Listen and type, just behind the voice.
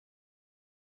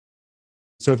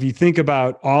So if you think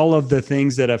about all of the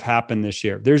things that have happened this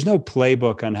year, there's no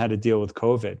playbook on how to deal with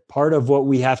COVID. Part of what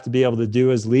we have to be able to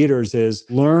do as leaders is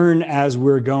learn as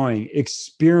we're going,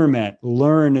 experiment,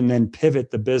 learn, and then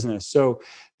pivot the business. So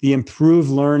the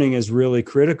improved learning is really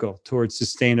critical towards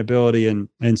sustainability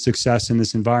and success in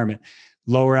this environment.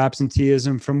 Lower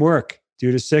absenteeism from work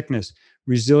due to sickness.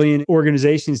 Resilient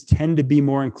organizations tend to be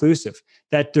more inclusive.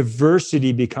 That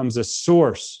diversity becomes a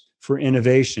source for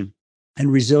innovation. And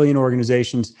resilient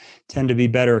organizations tend to be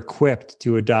better equipped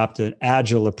to adopt an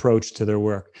agile approach to their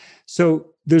work.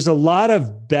 So there's a lot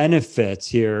of benefits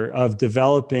here of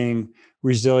developing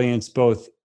resilience, both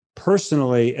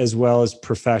personally as well as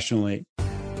professionally.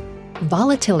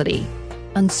 Volatility,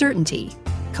 uncertainty,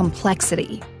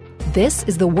 complexity. This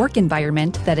is the work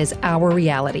environment that is our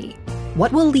reality.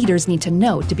 What will leaders need to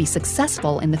know to be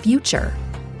successful in the future?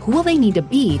 Who will they need to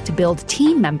be to build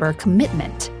team member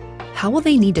commitment? How will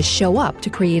they need to show up to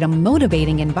create a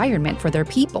motivating environment for their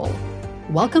people?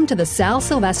 Welcome to the Sal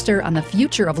Silvester on the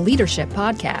Future of Leadership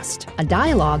podcast, a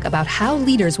dialogue about how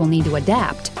leaders will need to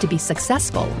adapt to be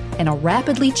successful in a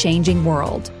rapidly changing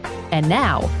world. And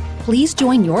now, please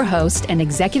join your host and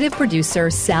executive producer,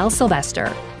 Sal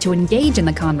Silvester, to engage in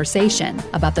the conversation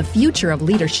about the future of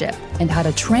leadership and how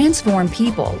to transform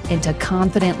people into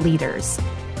confident leaders.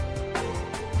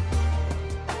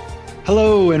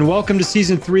 Hello, and welcome to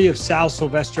Season 3 of Sal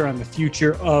Silvester on the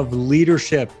Future of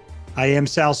Leadership. I am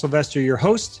Sal Silvester, your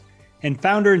host and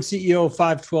founder and CEO of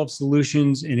 512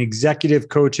 Solutions, an executive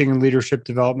coaching and leadership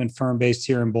development firm based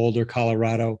here in Boulder,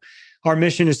 Colorado. Our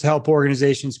mission is to help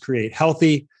organizations create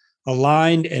healthy,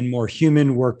 aligned, and more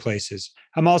human workplaces.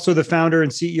 I'm also the founder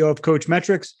and CEO of Coach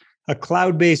Metrics, a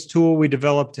cloud-based tool we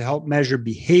developed to help measure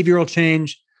behavioral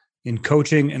change in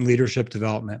coaching and leadership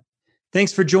development.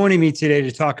 Thanks for joining me today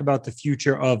to talk about the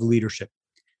future of leadership.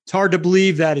 It's hard to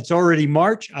believe that it's already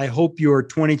March. I hope your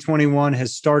 2021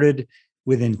 has started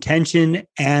with intention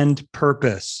and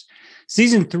purpose.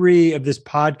 Season 3 of this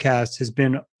podcast has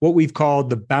been what we've called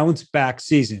the bounce back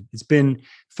season. It's been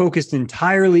focused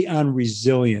entirely on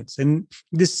resilience. And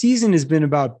this season has been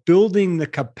about building the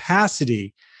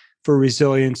capacity for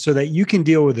resilience so that you can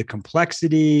deal with the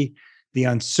complexity, the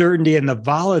uncertainty, and the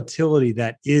volatility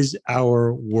that is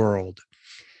our world.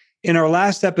 In our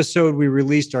last episode, we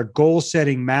released our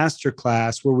goal-setting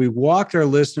masterclass where we walked our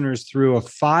listeners through a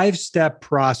 5-step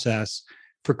process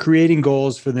for creating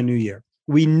goals for the new year.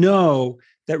 We know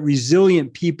that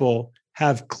resilient people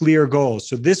have clear goals.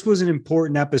 So this was an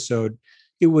important episode.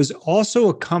 It was also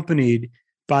accompanied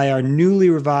by our newly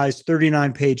revised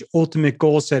 39-page Ultimate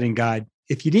Goal Setting Guide.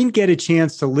 If you didn't get a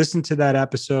chance to listen to that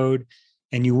episode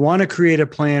and you want to create a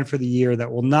plan for the year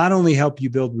that will not only help you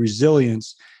build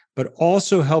resilience, but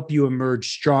also help you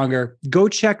emerge stronger, go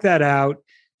check that out.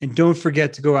 And don't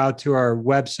forget to go out to our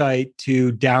website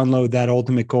to download that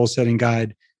Ultimate Goal Setting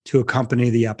Guide to accompany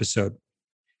the episode.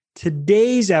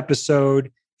 Today's episode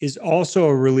is also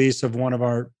a release of one of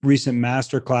our recent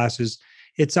masterclasses.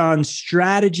 It's on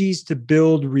strategies to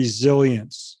build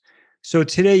resilience. So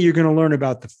today you're going to learn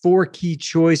about the 4 key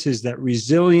choices that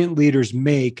resilient leaders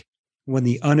make when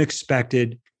the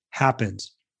unexpected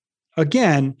happens.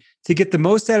 Again, to get the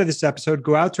most out of this episode,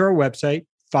 go out to our website,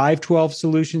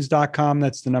 512solutions.com.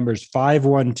 That's the numbers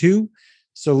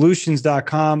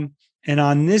 512solutions.com. And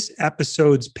on this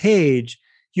episode's page,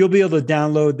 you'll be able to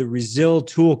download the Resil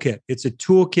Toolkit. It's a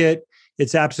toolkit.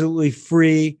 It's absolutely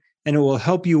free, and it will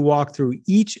help you walk through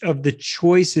each of the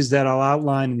choices that I'll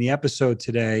outline in the episode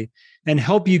today and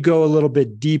help you go a little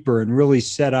bit deeper and really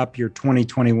set up your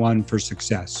 2021 for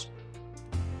success.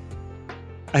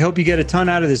 I hope you get a ton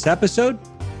out of this episode,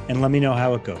 and let me know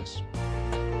how it goes.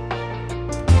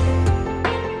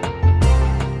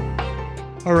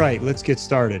 All right, let's get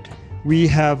started. We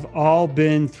have all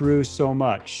been through so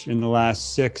much in the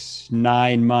last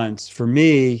 6-9 months. For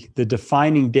me, the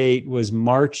defining date was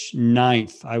March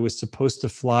 9th. I was supposed to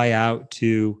fly out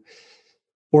to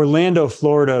Orlando,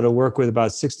 Florida to work with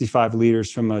about 65 leaders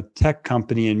from a tech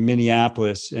company in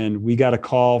Minneapolis. And we got a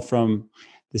call from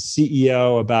the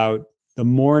CEO about the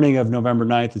morning of November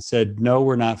 9th that said, no,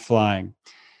 we're not flying.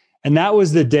 And that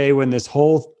was the day when this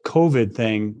whole COVID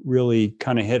thing really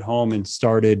kind of hit home and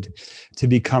started to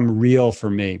become real for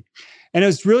me. And it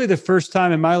was really the first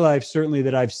time in my life, certainly,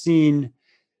 that I've seen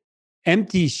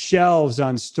empty shelves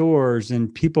on stores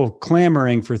and people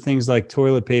clamoring for things like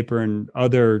toilet paper and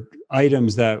other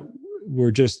items that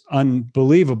were just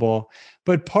unbelievable.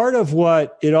 But part of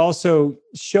what it also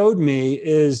showed me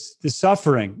is the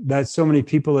suffering that so many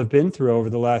people have been through over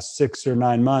the last 6 or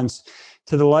 9 months,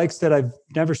 to the likes that I've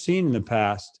never seen in the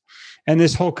past. And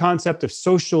this whole concept of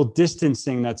social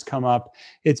distancing that's come up,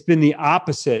 it's been the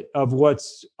opposite of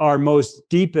what's our most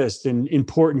deepest and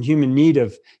important human need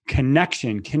of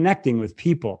connecting with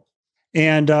people.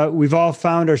 And we've all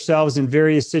found ourselves in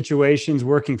various situations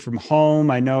working from home.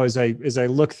 I know as I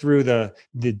look through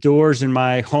the doors in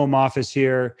my home office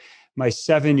here, my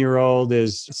 7-year-old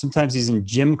sometimes he's in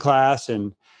gym class,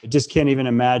 and I just can't even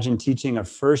imagine teaching a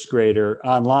first grader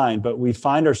online. But we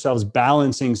find ourselves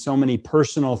balancing so many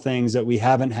personal things that we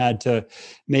haven't had to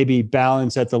maybe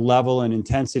balance at the level and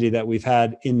intensity that we've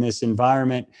had in this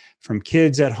environment, from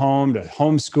kids at home to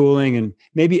homeschooling and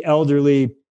maybe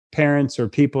elderly parents or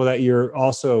people that you're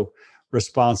also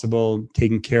responsible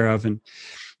taking care of. And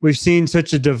we've seen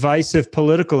such a divisive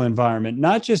political environment,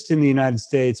 not just in the United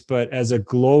States, but as a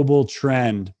global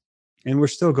trend. And we're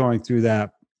still going through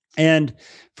that. And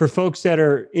for folks that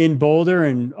are in Boulder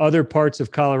and other parts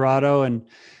of Colorado and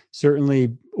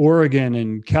certainly Oregon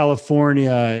and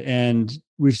California, and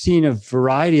we've seen a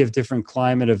variety of different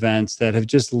climate events that have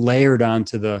just layered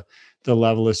onto the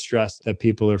level of stress that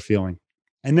people are feeling.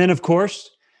 And then, of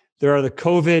course, there are the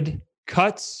COVID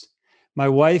cuts. My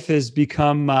wife has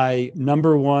become my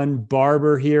number one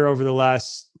barber here over the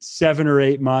last 7 or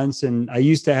 8 months. And I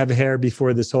used to have hair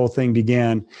before this whole thing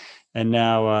began. And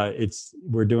now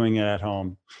we're doing it at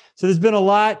home. So there's been a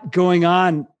lot going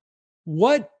on.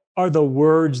 What are the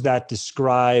words that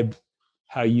describe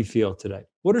how you feel today?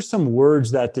 What are some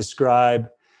words that describe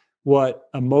what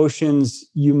emotions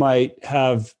you might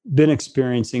have been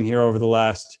experiencing here over the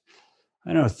last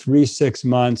 3-6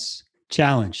 months?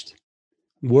 Challenged,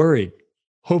 worried,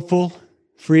 hopeful,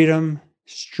 freedom,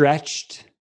 stretched,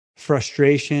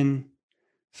 frustration,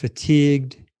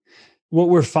 fatigued. What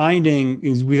we're finding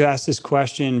is we've asked this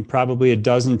question probably a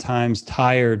dozen times,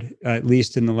 tired, at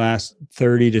least in the last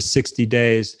 30 to 60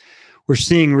 days. We're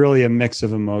seeing really a mix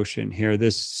of emotion here,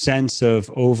 this sense of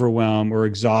overwhelm or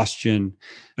exhaustion,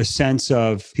 a sense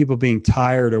of people being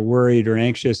tired or worried or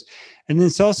anxious. And then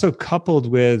it's also coupled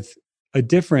with a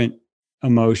different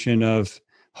emotion of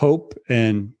hope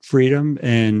and freedom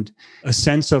and a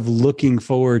sense of looking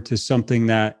forward to something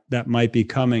that might be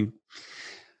coming.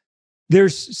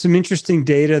 There's some interesting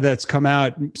data that's come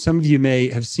out. Some of you may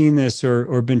have seen this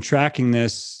or been tracking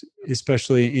this,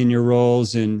 especially in your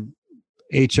roles in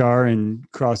HR and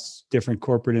across different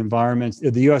corporate environments.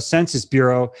 The U.S. Census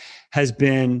Bureau has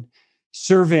been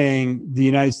surveying the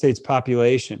United States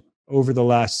population over the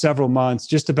last several months,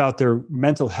 just about their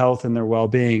mental health and their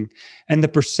well-being. And the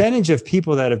percentage of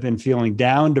people that have been feeling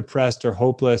down, depressed, or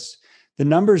hopeless, the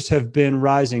numbers have been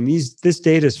rising. This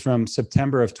data is from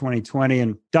September of 2020,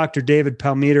 and Dr. David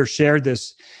Palmiter shared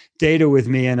this data with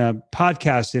me in a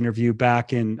podcast interview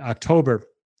back in October.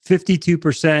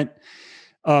 52%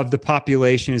 of the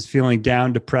population is feeling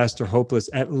down, depressed, or hopeless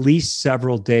at least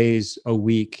several days a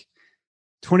week.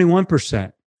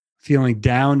 21% feeling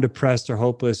down, depressed, or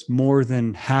hopeless more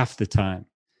than half the time.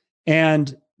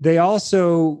 And they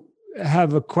also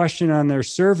have a question on their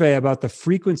survey about the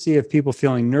frequency of people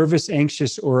feeling nervous,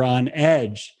 anxious, or on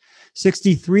edge.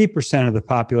 63% of the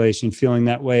population feeling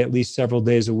that way at least several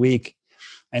days a week,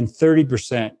 and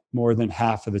 30% more than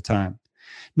half of the time.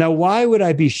 Now, why would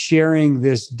I be sharing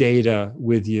this data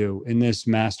with you in this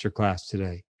masterclass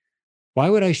today? Why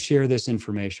would I share this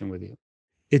information with you?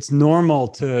 It's normal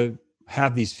to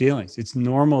have these feelings. It's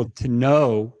normal to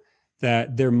know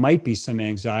that there might be some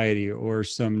anxiety or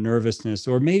some nervousness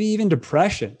or maybe even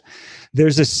depression.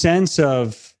 There's a sense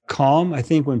of calm, I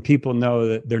think, when people know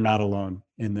that they're not alone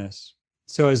in this.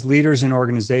 So as leaders in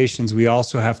organizations, we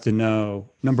also have to know,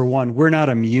 number one, we're not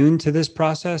immune to this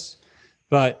process,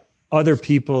 but other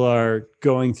people are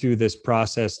going through this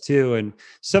process too. And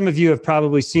some of you have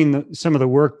probably seen some of the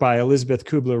work by Elizabeth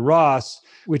Kubler-Ross,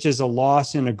 which is a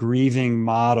loss in a grieving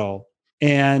model.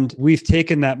 And we've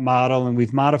taken that model and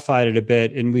we've modified it a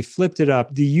bit and we flipped it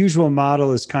up. The usual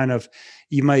model is kind of,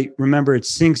 you might remember, it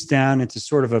sinks down into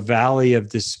sort of a valley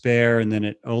of despair and then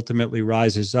it ultimately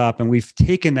rises up. And we've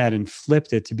taken that and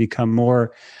flipped it to become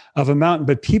more of a mountain.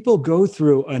 But people go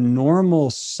through a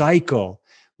normal cycle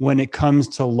when it comes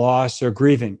to loss or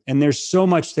grieving. And there's so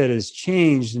much that has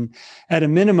changed. And at a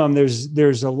minimum,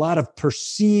 there's a lot of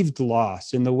perceived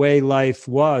loss in the way life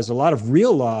was, a lot of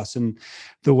real loss in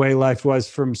the way life was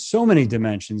from so many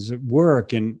dimensions, at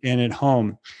work and at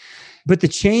home. But the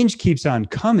change keeps on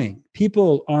coming.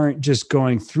 People aren't just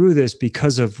going through this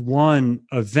because of one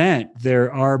event.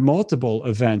 There are multiple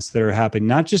events that are happening,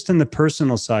 not just in the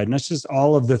personal side, not just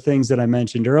all of the things that I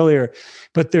mentioned earlier,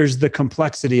 but there's the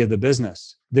complexity of the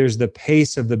business. There's the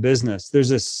pace of the business.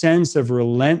 There's a sense of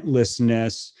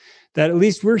relentlessness that at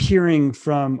least we're hearing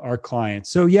from our clients.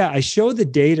 So yeah, I show the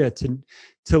data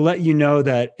to let you know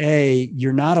that A,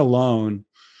 you're not alone,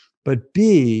 but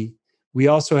B, we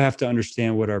also have to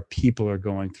understand what our people are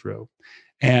going through.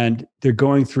 And they're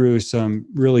going through some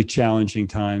really challenging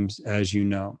times, as you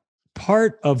know.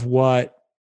 Part of what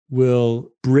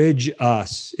will bridge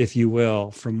us, if you will,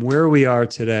 from where we are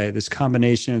today, this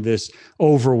combination of this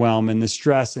overwhelm and the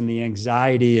stress and the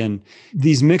anxiety and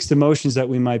these mixed emotions that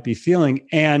we might be feeling,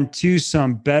 and to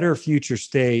some better future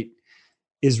state,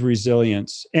 is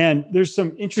resilience. And there's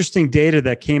some interesting data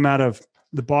that came out of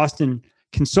the Boston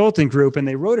Consulting Group, and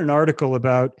they wrote an article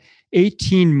about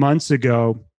 18 months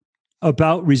ago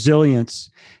about resilience,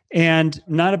 and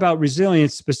not about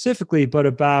resilience specifically, but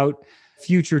about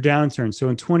future downturns. So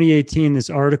in 2018, this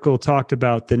article talked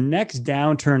about the next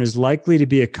downturn is likely to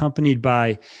be accompanied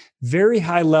by very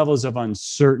high levels of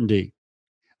uncertainty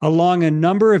along a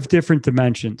number of different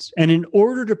dimensions. And in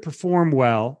order to perform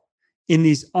well in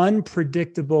these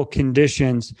unpredictable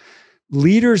conditions,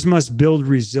 leaders must build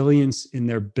resilience in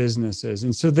their businesses.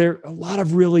 And so there are a lot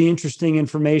of really interesting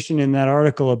information in that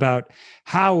article about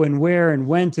how and where and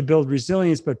when to build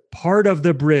resilience. But part of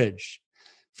the bridge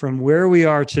from where we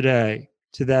are today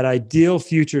to that ideal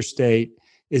future state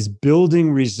is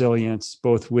building resilience,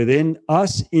 both within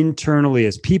us internally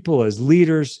as people, as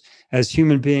leaders, as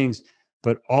human beings,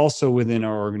 but also within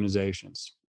our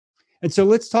organizations. And so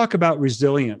let's talk about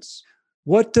resilience.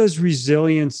 What does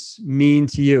resilience mean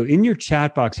to you? In your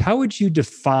chat box, how would you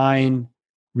define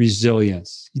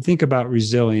resilience? You think about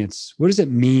resilience. What does it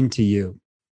mean to you?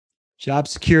 Job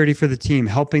security for the team,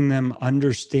 helping them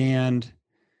understand,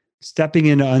 stepping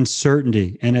into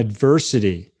uncertainty and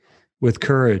adversity with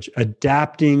courage,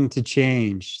 adapting to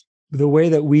change. The way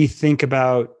that we think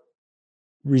about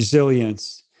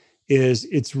resilience is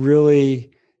it's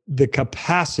really the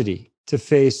capacity to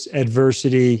face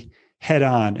adversity head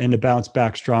on and to bounce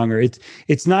back stronger.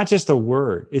 It's not just a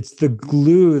word. It's the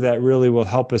glue that really will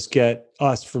help us get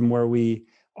us from where we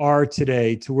are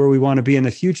today to where we want to be in the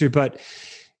future. But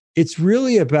it's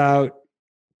really about,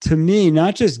 to me,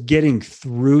 not just getting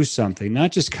through something,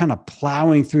 not just kind of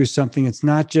plowing through something. It's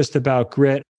not just about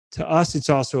grit. To us, it's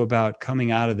also about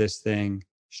coming out of this thing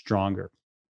stronger.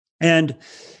 And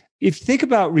if you think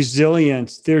about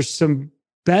resilience, there's some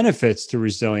benefits to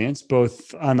resilience,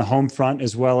 both on the home front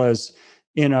as well as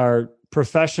in our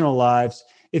professional lives.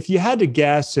 If you had to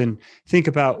guess and think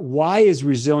about why is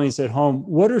resilience at home,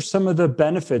 what are some of the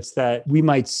benefits that we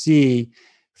might see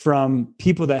from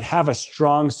people that have a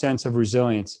strong sense of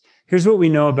resilience? Here's what we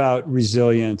know about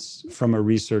resilience from a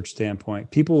research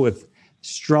standpoint. People with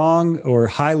strong or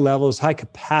high levels, high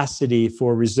capacity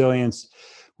for resilience,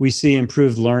 we see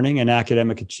improved learning and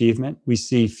academic achievement. We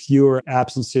see fewer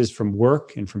absences from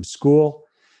work and from school,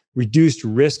 reduced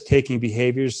risk-taking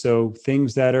behaviors, so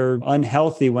things that are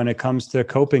unhealthy when it comes to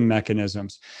coping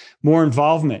mechanisms, more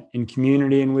involvement in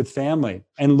community and with family,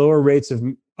 and lower rates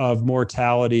of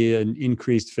mortality and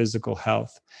increased physical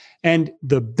health. And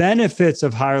the benefits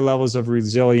of higher levels of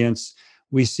resilience,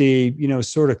 we see,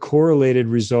 sort of correlated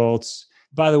results.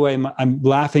 By the way, I'm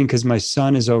laughing because my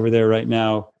son is over there right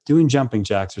now doing jumping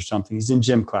jacks or something. He's in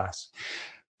gym class.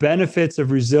 Benefits of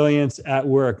resilience at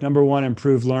work. Number one,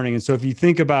 improved learning. And so if you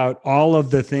think about all of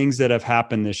the things that have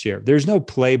happened this year, there's no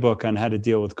playbook on how to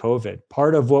deal with COVID.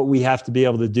 Part of what we have to be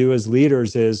able to do as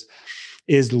leaders is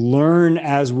learn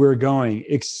as we're going,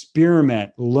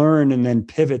 experiment, learn, and then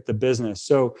pivot the business.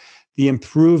 So the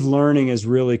improved learning is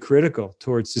really critical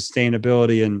towards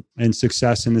sustainability and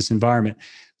success in this environment.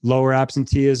 Lower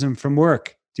absenteeism from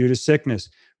work due to sickness.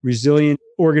 Resilient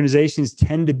organizations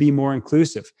tend to be more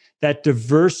inclusive. That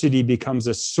diversity becomes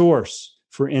a source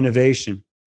for innovation.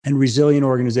 And resilient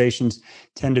organizations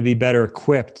tend to be better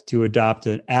equipped to adopt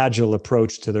an agile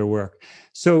approach to their work.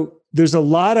 So there's a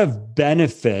lot of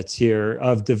benefits here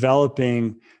of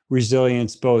developing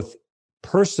resilience, both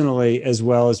personally as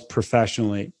well as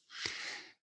professionally.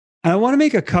 I want to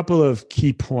make a couple of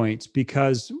key points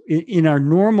because in our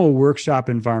normal workshop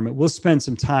environment, we'll spend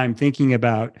some time thinking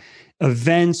about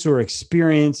events or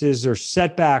experiences or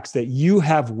setbacks that you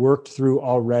have worked through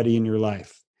already in your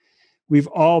life. We've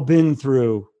all been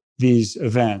through these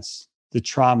events, the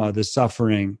trauma, the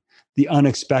suffering, the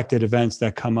unexpected events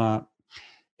that come up.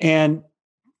 And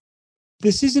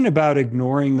this isn't about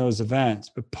ignoring those events,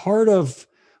 but part of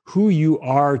who you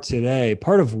are today,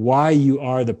 part of why you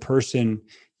are the person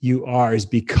you are is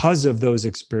because of those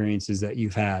experiences that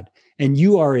you've had. And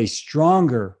you are a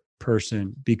stronger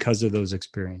person because of those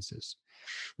experiences.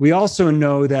 We also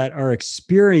know that our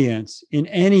experience in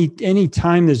any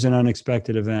time there's an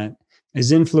unexpected event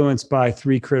is influenced by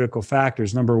three critical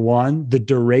factors. Number one, the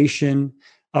duration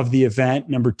of the event.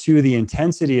 Number two, the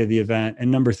intensity of the event.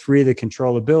 And number three, the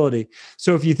controllability.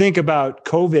 So if you think about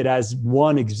COVID as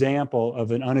one example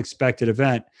of an unexpected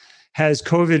event, has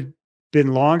COVID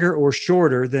been longer or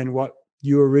shorter than what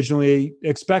you originally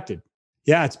expected?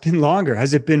 Yeah, it's been longer.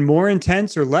 Has it been more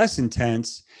intense or less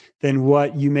intense than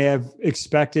what you may have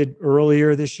expected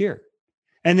earlier this year?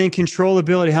 And then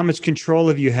controllability, how much control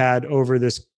have you had over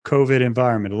this COVID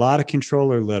environment? A lot of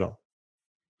control or little?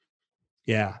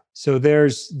 Yeah. So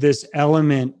there's this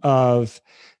element of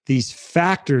these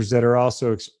factors that are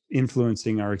also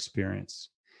influencing our experience.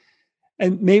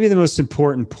 And maybe the most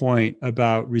important point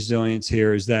about resilience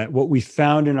here is that what we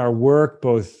found in our work,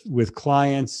 both with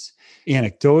clients,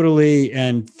 anecdotally,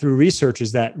 and through research,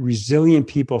 is that resilient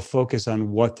people focus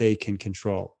on what they can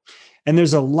control. And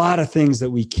there's a lot of things that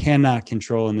we cannot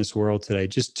control in this world today.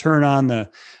 Just turn on the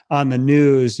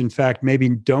news. In fact, maybe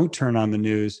don't turn on the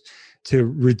news to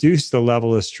reduce the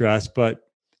level of stress. But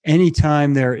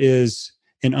anytime there is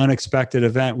an unexpected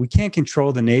event, we can't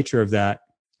control the nature of that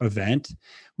event.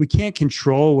 We can't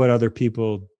control what other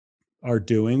people are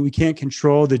doing. We can't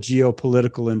control the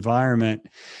geopolitical environment,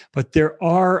 but there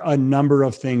are a number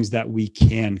of things that we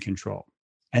can control.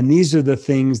 And these are the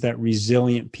things that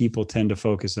resilient people tend to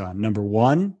focus on. Number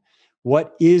one,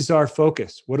 what is our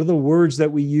focus? What are the words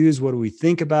that we use? What do we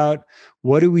think about?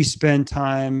 What do we spend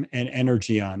time and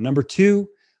energy on? Number two,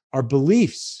 our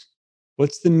beliefs.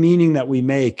 What's the meaning that we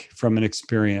make from an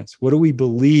experience? What do we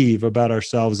believe about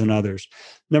ourselves and others?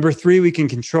 Number three, we can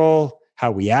control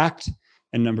how we act.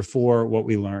 And number four, what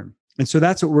we learn. And so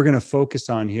that's what we're going to focus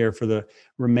on here for the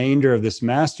remainder of this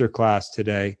masterclass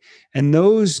today. And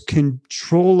those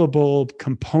controllable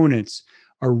components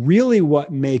are really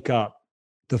what make up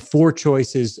the four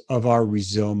choices of our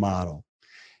Resil model.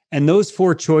 And those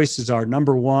four choices are: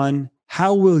 number one,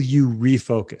 how will you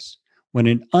refocus? When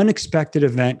an unexpected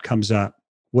event comes up,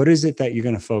 what is it that you're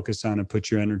going to focus on and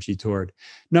put your energy toward?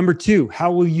 Number two,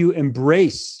 how will you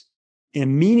embrace a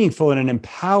meaningful and an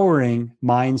empowering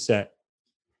mindset?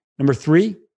 Number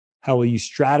three, how will you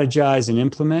strategize and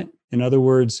implement? In other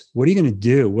words, what are you going to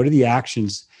do? What are the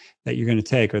actions that you're going to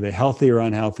take? Are they healthy or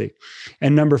unhealthy?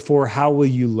 And number four, how will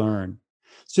you learn?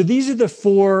 So these are the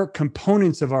four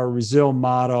components of our Resil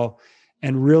model,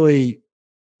 and really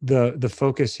the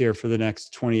focus here for the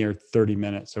next 20 or 30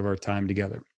 minutes of our time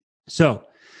together. So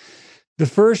the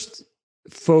first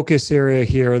focus area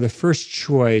here, the first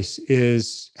choice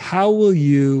is, how will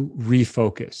you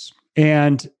refocus?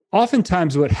 And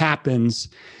oftentimes what happens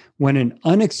when an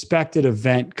unexpected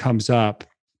event comes up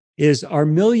is our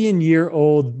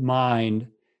million-year-old mind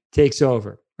takes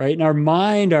over, right? And our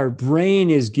mind, our brain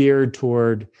is geared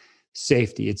toward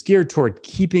safety. It's geared toward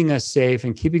keeping us safe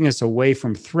and keeping us away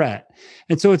from threat.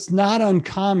 And so it's not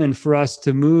uncommon for us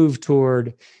to move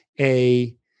toward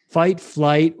a fight,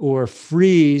 flight, or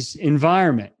freeze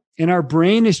environment. And our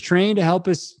brain is trained to help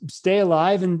us stay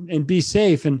alive and be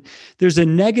safe. And there's a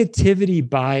negativity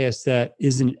bias that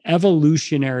is an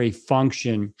evolutionary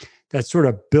function that's sort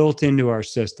of built into our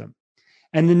system.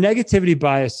 And the negativity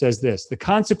bias says this: the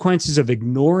consequences of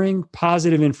ignoring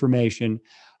positive information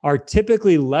are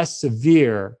typically less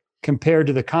severe compared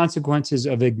to the consequences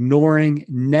of ignoring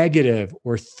negative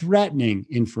or threatening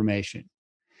information.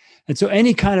 And so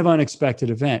any kind of unexpected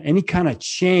event, any kind of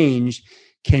change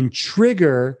can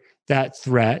trigger that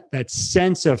threat, that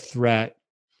sense of threat,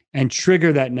 and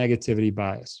trigger that negativity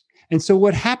bias. And so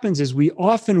what happens is we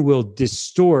often will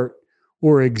distort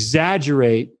or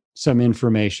exaggerate some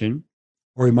information,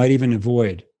 or we might even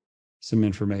avoid some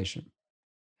information.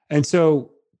 And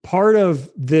so part of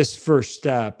this first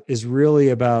step is really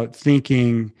about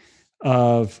thinking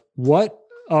of, what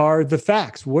are the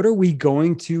facts? What are we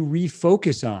going to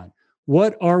refocus on?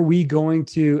 What are we going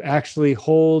to actually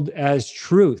hold as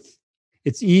truth?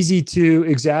 It's easy to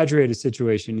exaggerate a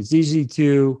situation. It's easy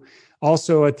to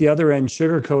also, at the other end,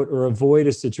 sugarcoat or avoid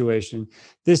a situation.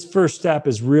 This first step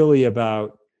is really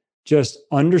about just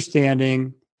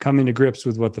understanding, coming to grips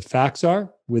with what the facts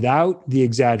are without the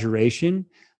exaggeration,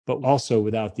 but also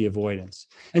without the avoidance.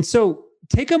 And so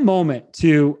take a moment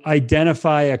to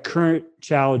identify a current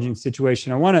challenging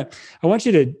situation. I want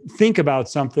you to think about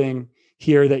something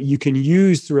here that you can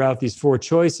use throughout these four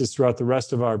choices throughout the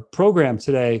rest of our program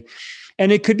today.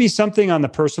 And it could be something on the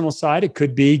personal side. It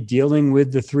could be dealing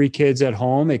with the 3 kids at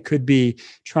home. It could be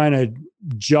trying to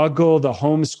juggle the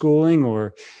homeschooling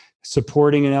or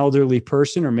supporting an elderly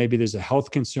person, or maybe there's a health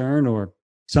concern or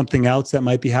something else that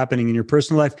might be happening in your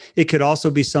personal life. It could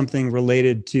also be something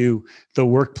related to the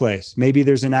workplace. Maybe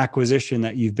there's an acquisition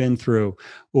that you've been through,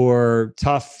 or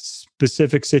tough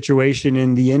specific situation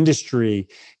in the industry,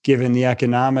 given the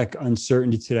economic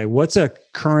uncertainty today. What's a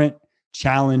current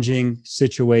challenging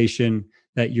situation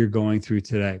that you're going through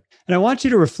today. And I want you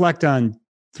to reflect on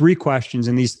 3 questions.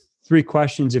 And these 3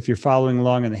 questions, if you're following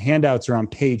along on the handouts, are on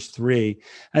page 3.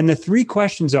 And the 3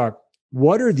 questions are,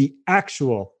 what are the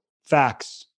actual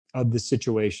facts of the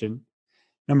situation?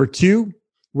 Number 2,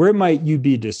 where might you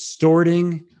be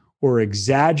distorting or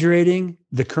exaggerating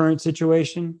the current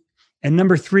situation? And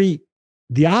number 3,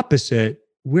 the opposite,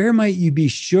 where might you be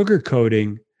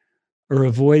sugarcoating or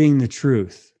avoiding the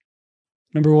truth?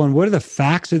 Number 1, what are the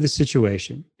facts of the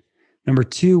situation? Number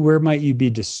 2, where might you be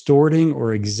distorting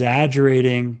or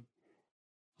exaggerating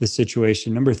the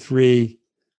situation? Number 3,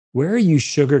 where are you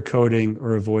sugarcoating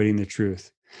or avoiding the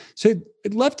truth? So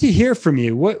I'd love to hear from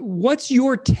you. What's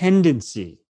your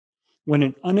tendency when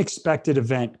an unexpected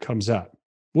event comes up?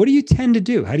 What do you tend to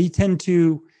do? How do you tend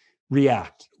to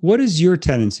react? What is your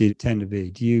tendency tend to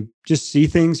be? Do you just see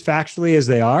things factually as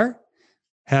they are?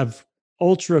 Have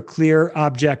ultra clear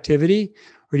objectivity?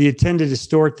 Or do you tend to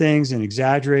distort things and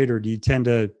exaggerate, or do you tend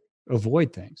to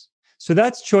avoid things? So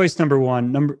that's choice number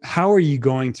 1. How are you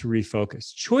going to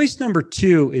refocus? Choice number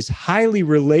 2 is highly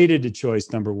related to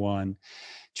choice number 1.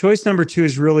 Choice number 2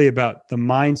 is really about the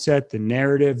mindset, the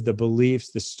narrative, the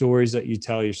beliefs, the stories that you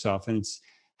tell yourself. And it's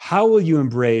how will you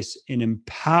embrace an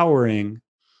empowering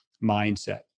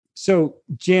mindset? So,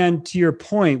 Jan, to your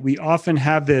point, we often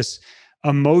have this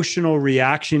emotional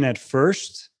reaction at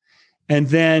first, and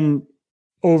then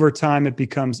over time, it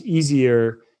becomes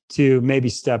easier to maybe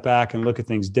step back and look at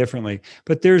things differently.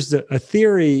 But there's a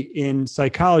theory in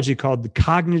psychology called the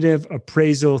cognitive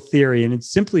appraisal theory. And it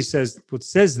simply says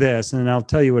this, and I'll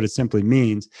tell you what it simply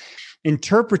means.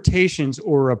 Interpretations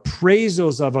or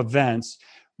appraisals of events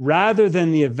rather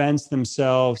than the events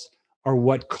themselves are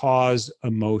what cause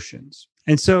emotions.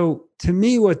 And so to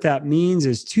me, what that means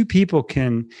is 2 people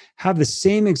can have the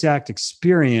same exact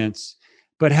experience,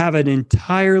 but have an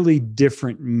entirely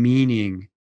different meaning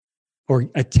or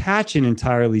attach an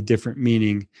entirely different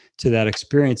meaning to that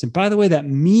experience. And by the way, that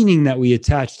meaning that we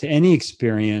attach to any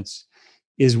experience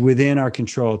is within our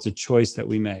control. It's a choice that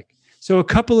we make. So a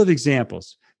couple of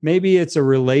examples. Maybe it's a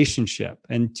relationship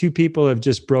and 2 people have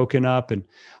just broken up and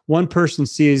one person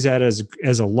sees that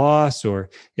as a loss, or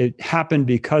it happened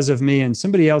because of me, and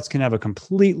somebody else can have a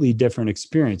completely different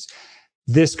experience.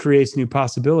 This creates new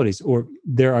possibilities, or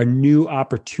there are new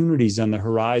opportunities on the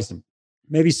horizon.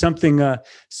 Maybe something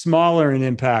smaller in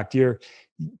impact. You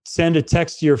send a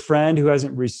text to your friend who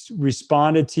hasn't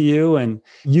responded to you, and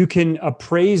you can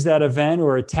appraise that event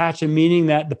or attach a meaning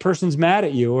that the person's mad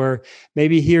at you, or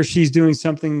maybe he or she's doing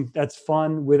something that's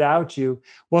fun without you.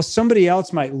 Well, somebody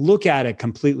else might look at it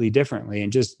completely differently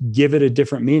and just give it a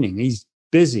different meaning. He's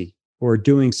busy or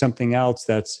doing something else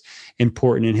that's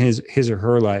important in his or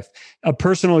her life. A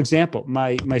personal example,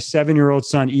 my 7-year-old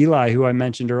son, Eli, who I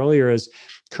mentioned earlier, is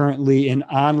currently in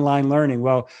online learning.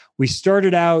 Well, we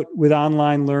started out with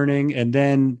online learning, and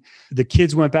then the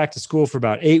kids went back to school for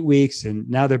about 8 weeks, and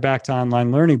now they're back to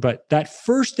online learning. But that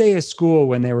first day of school,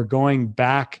 when they were going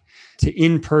back to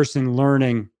in-person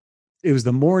learning, it was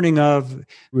the morning of,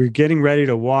 we were getting ready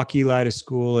to walk Eli to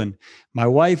school, and my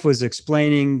wife was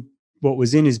explaining what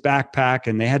was in his backpack,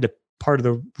 and they had to, part of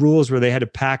the rules where they had to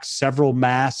pack several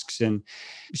masks, and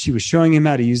she was showing him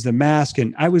how to use the mask.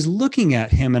 And I was looking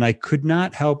at him and I could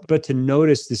not help but to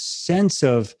notice this sense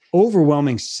of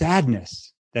overwhelming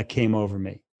sadness that came over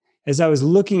me as I was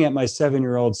looking at my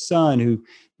 7-year-old son, who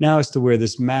now has to wear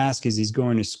this mask as he's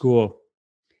going to school.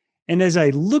 And as I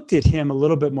looked at him a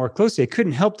little bit more closely, I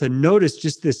couldn't help to notice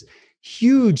just this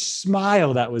huge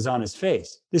smile that was on his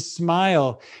face. This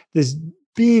smile, this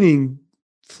beaming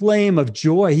flame of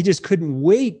joy. He just couldn't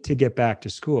wait to get back to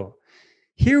school.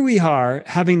 Here we are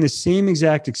having the same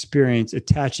exact experience,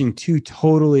 attaching 2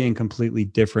 totally and completely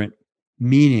different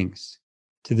meanings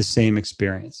to the same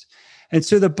experience. And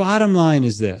so the bottom line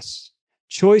is this.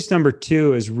 Choice number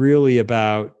 2 is really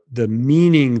about the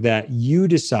meaning that you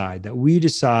decide, that we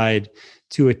decide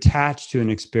to attach to an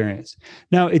experience.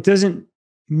 Now, it doesn't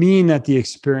mean that the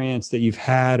experience that you've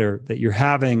had or that you're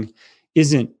having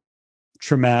isn't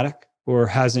traumatic or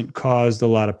hasn't caused a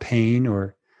lot of pain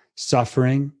or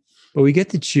suffering, but we get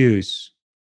to choose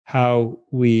how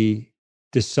we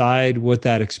decide what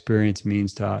that experience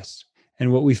means to us.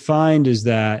 And what we find is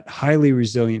that highly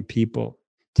resilient people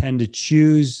tend to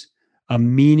choose a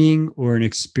meaning or an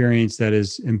experience that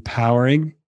is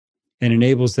empowering and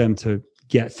enables them to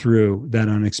get through that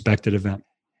unexpected event.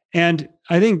 And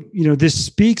I think, this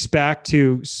speaks back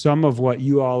to some of what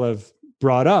you all have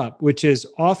brought up, which is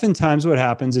oftentimes what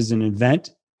happens is an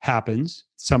event happens,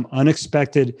 some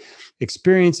unexpected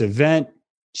experience, event,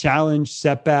 challenge,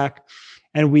 setback,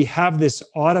 and we have this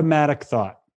automatic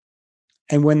thought.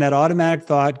 And when that automatic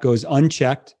thought goes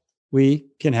unchecked, we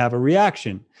can have a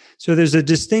reaction. So there's a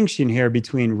distinction here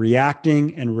between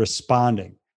reacting and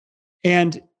responding.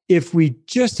 And if we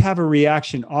just have a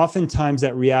reaction, oftentimes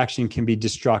that reaction can be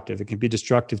destructive. It can be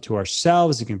destructive to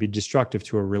ourselves. It can be destructive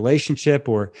to a relationship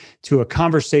or to a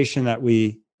conversation that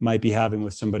we might be having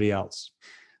with somebody else.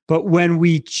 But when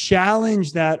we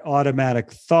challenge that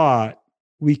automatic thought,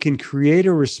 we can create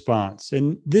a response.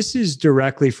 And this is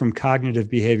directly from cognitive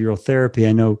behavioral therapy.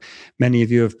 I know many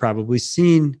of you have probably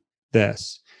seen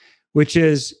this, which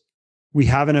is we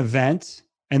have an event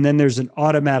and then there's an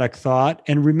automatic thought.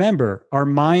 And remember, our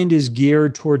mind is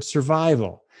geared towards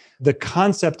survival. The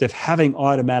concept of having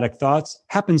automatic thoughts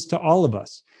happens to all of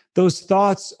us. Those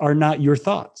thoughts are not your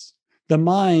thoughts. The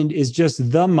mind is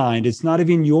just the mind. It's not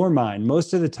even your mind.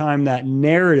 Most of the time, that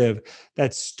narrative,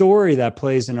 that story that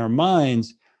plays in our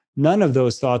minds, none of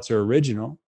those thoughts are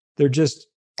original. They're just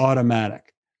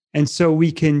automatic. And so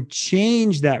we can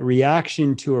change that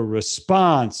reaction to a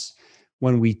response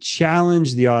when we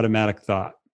challenge the automatic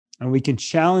thought. And we can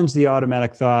challenge the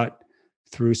automatic thought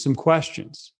through some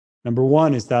questions. Number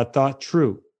one, is that thought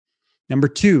true? Number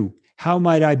two, how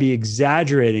might I be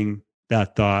exaggerating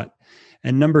that thought?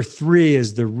 And number three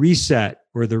is the reset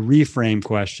or the reframe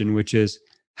question, which is,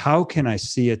 how can I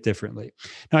see it differently?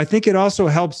 Now, I think it also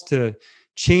helps to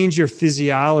change your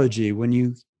physiology when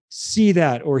you see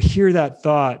that or hear that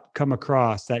thought come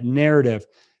across, that narrative.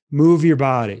 Move your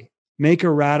body, make a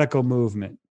radical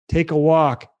movement, take a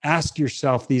walk, ask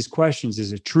yourself these questions.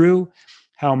 Is it true?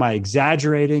 How am I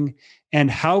exaggerating?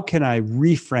 And how can I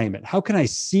reframe it? How can I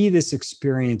see this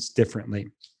experience differently?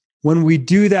 When we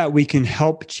do that, we can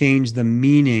help change the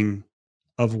meaning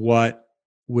of what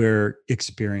we're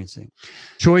experiencing.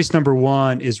 Choice number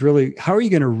one is really, how are you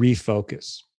going to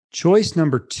refocus? Choice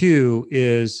number two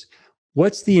is,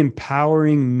 what's the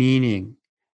empowering meaning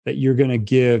that you're going to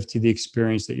give to the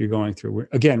experience that you're going through?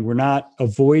 We're not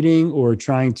avoiding or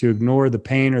trying to ignore the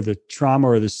pain or the trauma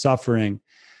or the suffering,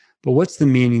 but what's the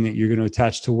meaning that you're going to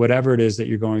attach to whatever it is that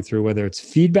you're going through, whether it's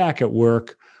feedback at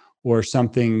work or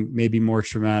something maybe more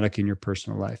traumatic in your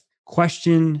personal life.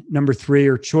 Question number three,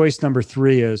 or choice number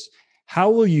three, is how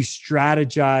will you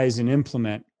strategize and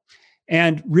implement?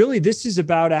 And really, this is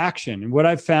about action. And what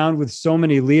I've found with so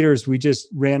many leaders, we just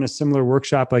ran a similar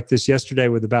workshop like this yesterday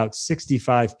with about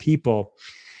 65 people.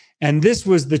 And this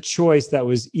was the choice that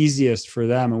was easiest for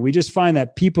them. And we just find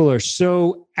that people are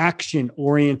so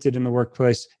action-oriented in the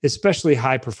workplace, especially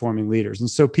high-performing leaders. And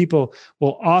so people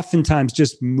will oftentimes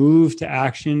just move to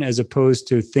action as opposed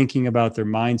to thinking about their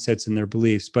mindsets and their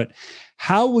beliefs. But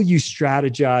how will you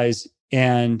strategize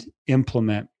and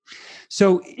implement?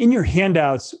 So in your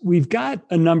handouts, we've got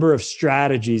a number of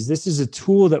strategies. This is a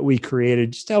tool that we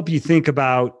created just to help you think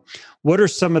about what are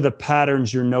some of the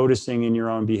patterns you're noticing in your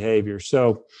own behavior.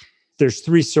 So there's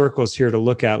three circles here to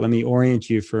look at. Let me orient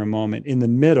you for a moment. In the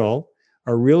middle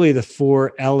are really the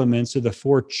four elements or the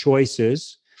four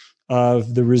choices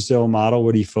of the Rizzo model.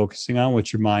 What are you focusing on?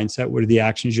 What's your mindset? What are the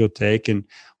actions you'll take? And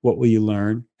what will you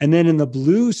learn? And then in the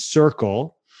blue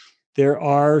circle, there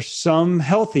are some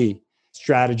healthy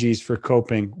strategies for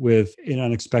coping with an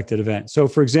unexpected event. So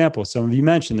for example, some of you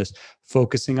mentioned this,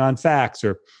 focusing on facts,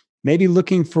 or maybe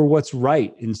looking for what's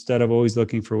right instead of always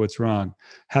looking for what's wrong,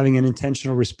 having an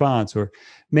intentional response, or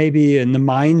maybe in the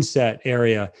mindset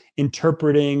area,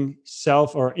 interpreting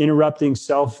self or interrupting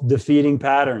self-defeating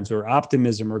patterns, or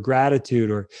optimism or gratitude,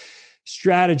 or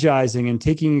strategizing and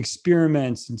taking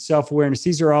experiments and self-awareness.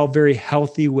 These are all very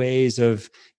healthy ways of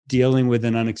dealing with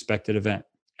an unexpected event.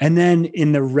 And then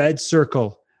in the red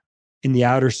circle, in the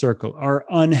outer circle, are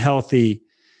unhealthy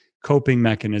coping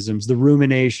mechanisms, the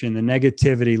rumination, the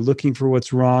negativity, looking for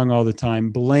what's wrong all the time,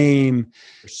 blame,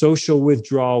 social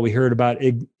withdrawal. We heard about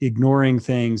ignoring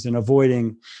things and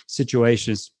avoiding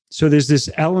situations. So there's this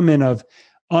element of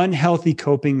unhealthy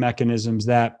coping mechanisms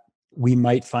that we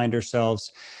might find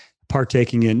ourselves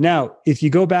partaking in. Now, if you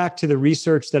go back to the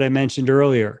research that I mentioned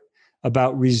earlier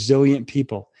about resilient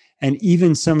people, and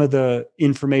even some of the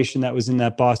information that was in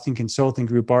that Boston Consulting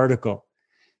Group article,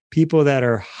 people that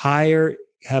are higher,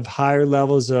 have higher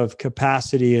levels of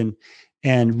capacity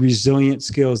and resilient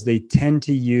skills, they tend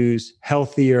to use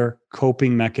healthier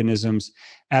coping mechanisms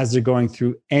as they're going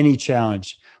through any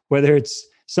challenge, whether it's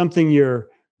something you're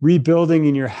rebuilding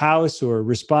in your house or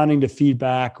responding to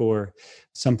feedback or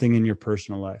something in your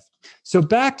personal life. So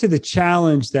back to the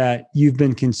challenge that you've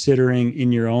been considering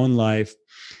in your own life.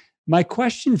 My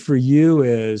question for you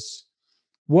is,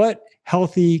 what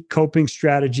healthy coping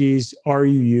strategies are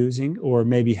you using, or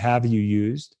maybe have you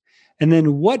used? And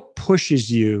then what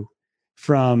pushes you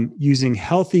from using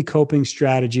healthy coping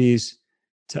strategies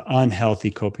to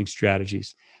unhealthy coping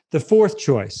strategies. The fourth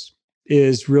choice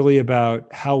is really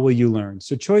about how will you learn?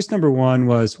 So choice number one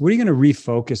was, what are you going to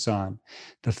refocus on?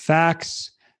 The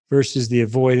facts versus the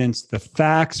avoidance, the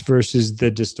facts versus the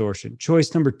distortion.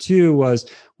 Choice number two was,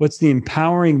 what's the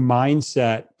empowering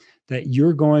mindset that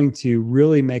you're going to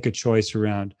really make a choice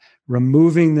around?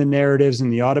 Removing the narratives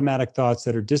and the automatic thoughts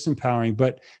that are disempowering,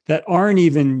 but that aren't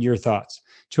even your thoughts.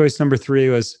 Choice number three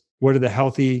was, what are the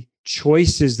healthy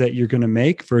choices that you're going to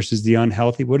make versus the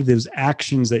unhealthy? What are those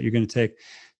actions that you're going to take?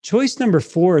 Choice number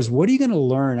four is, what are you going to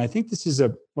learn? I think this is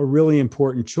a really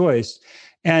important choice.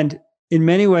 And in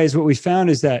many ways, what we found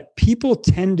is that people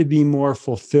tend to be more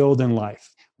fulfilled in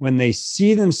life when they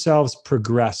see themselves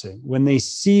progressing, when they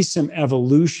see some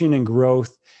evolution and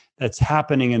growth that's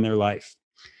happening in their life.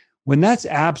 When that's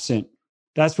absent,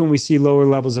 that's when we see lower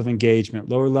levels of engagement,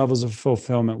 lower levels of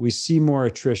fulfillment. We see more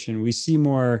attrition, we see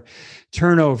more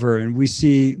turnover, and we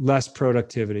see less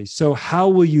productivity. So how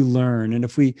will you learn? And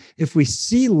if we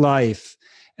see life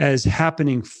as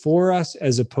happening for us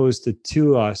as opposed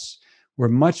to us, we're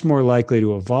much more likely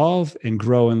to evolve and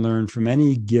grow and learn from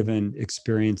any given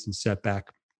experience and setback.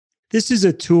 This is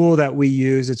a tool that we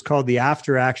use. It's called the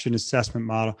After Action Assessment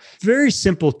Model. Very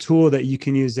simple tool that you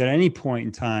can use at any point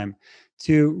in time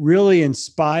to really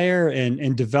inspire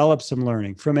and develop some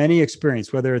learning from any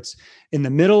experience, whether it's in the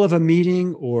middle of a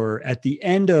meeting or at the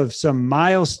end of some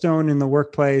milestone in the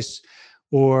workplace,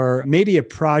 or maybe a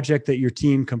project that your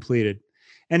team completed.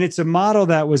 And it's a model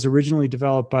that was originally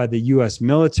developed by the US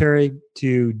military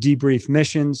to debrief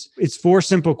missions. It's 4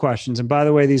 simple questions. And by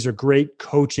the way, these are great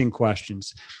coaching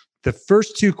questions. The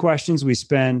first 2 questions we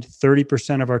spend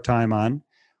 30% of our time on.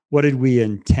 What did we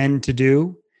intend to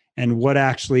do? And what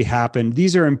actually happened?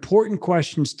 These are important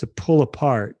questions to pull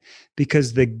apart,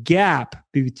 because the gap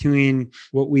between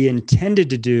what we intended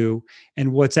to do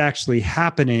and what's actually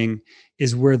happening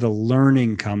is where the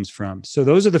learning comes from. So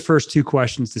those are the first 2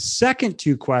 questions. The second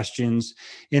 2 questions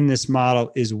in this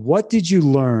model is, what did you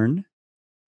learn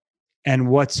and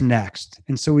what's next?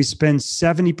 And so we spend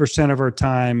 70% of our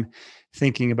time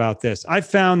thinking about this. I've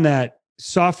found that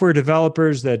software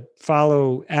developers that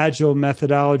follow agile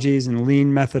methodologies and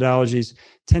lean methodologies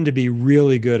tend to be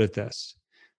really good at this.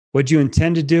 What you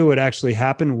intend to do, what actually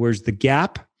happened, where's the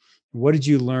gap? What did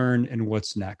you learn and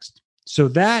what's next? So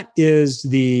that is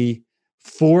the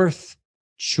 4th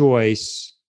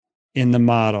choice in the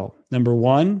model. Number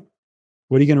 1,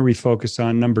 what are you going to refocus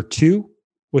on? Number 2,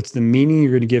 what's the meaning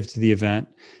you're going to give to the event?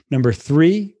 Number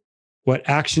 3, what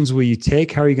actions will you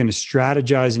take? How are you going to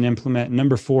strategize and implement?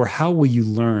 Number 4, how will you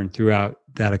learn throughout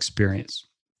that experience?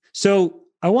 So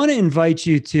I want to invite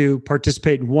you to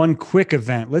participate in one quick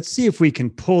event. Let's see if we can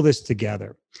pull this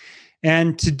together.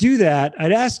 And to do that,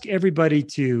 I'd ask everybody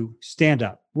to stand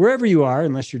up wherever you are,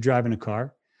 unless you're driving a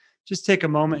car. Just take a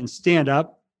moment and stand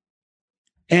up.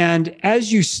 And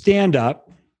as you stand up,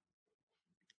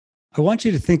 I want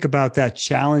you to think about that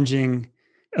challenging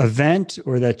event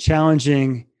or that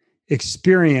challenging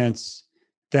experience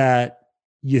that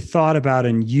you thought about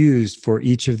and used for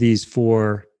each of these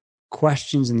 4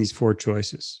 questions and these 4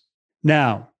 choices.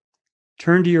 Now,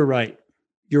 turn to your right.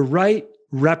 Your right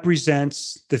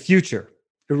represents the future.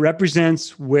 It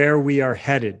represents where we are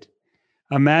headed.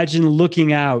 Imagine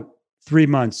looking out 3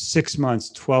 months, 6 months,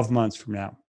 12 months from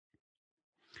now.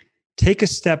 Take a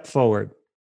step forward.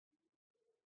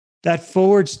 That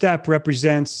forward step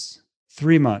represents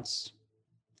 3 months.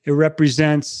 It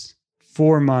represents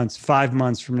 4 months, 5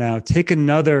 months from now. Take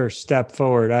another step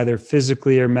forward, either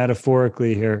physically or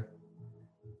metaphorically here.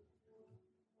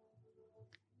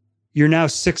 You're now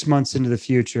 6 months into the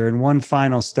future, and one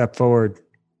final step forward.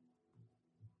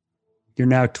 You're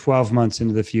now 12 months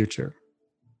into the future.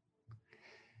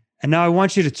 And now I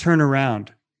want you to turn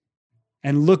around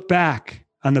and look back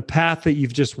on the path that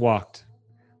you've just walked.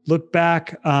 Look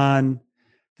back on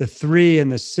the 3 and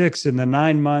the 6 and the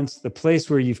 9 months, the place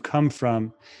where you've come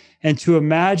from, and to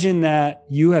imagine that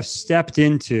you have stepped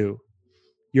into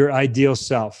your ideal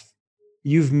self.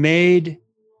 You've made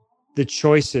the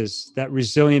choices that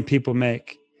resilient people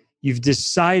make. You've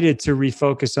decided to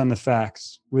refocus on the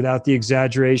facts without the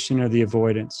exaggeration or the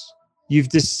avoidance. You've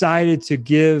decided to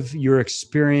give your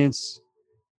experience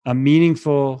a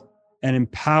meaningful and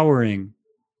empowering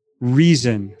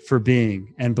reason for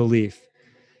being and belief.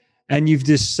 And you've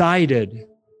decided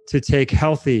to take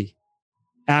healthy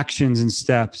actions and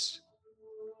steps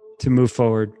to move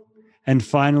forward. And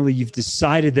finally, you've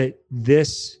decided that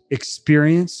this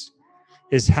experience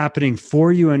is happening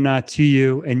for you and not to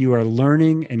you, and you are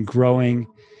learning and growing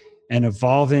and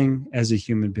evolving as a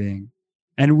human being.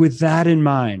 And with that in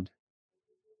mind,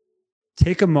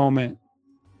 take a moment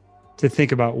to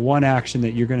think about one action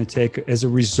that you're going to take as a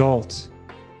result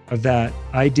of that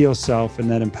ideal self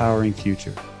and that empowering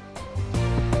future.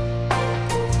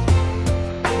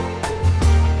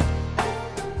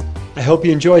 I hope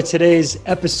you enjoyed today's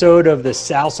episode of the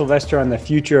Sal Silvester on the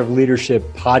Future of Leadership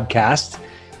podcast.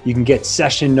 You can get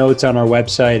session notes on our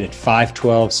website at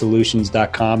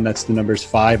 512solutions.com. That's the numbers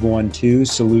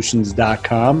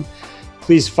 512solutions.com.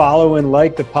 Please follow and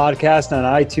like the podcast on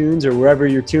iTunes or wherever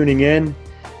you're tuning in.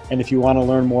 And if you want to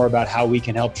learn more about how we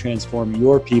can help transform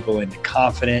your people into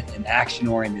confident and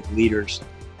action-oriented leaders,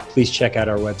 please check out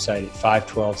our website at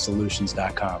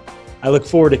 512solutions.com. I look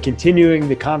forward to continuing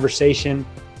the conversation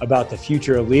about the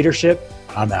future of leadership.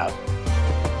 I'm out.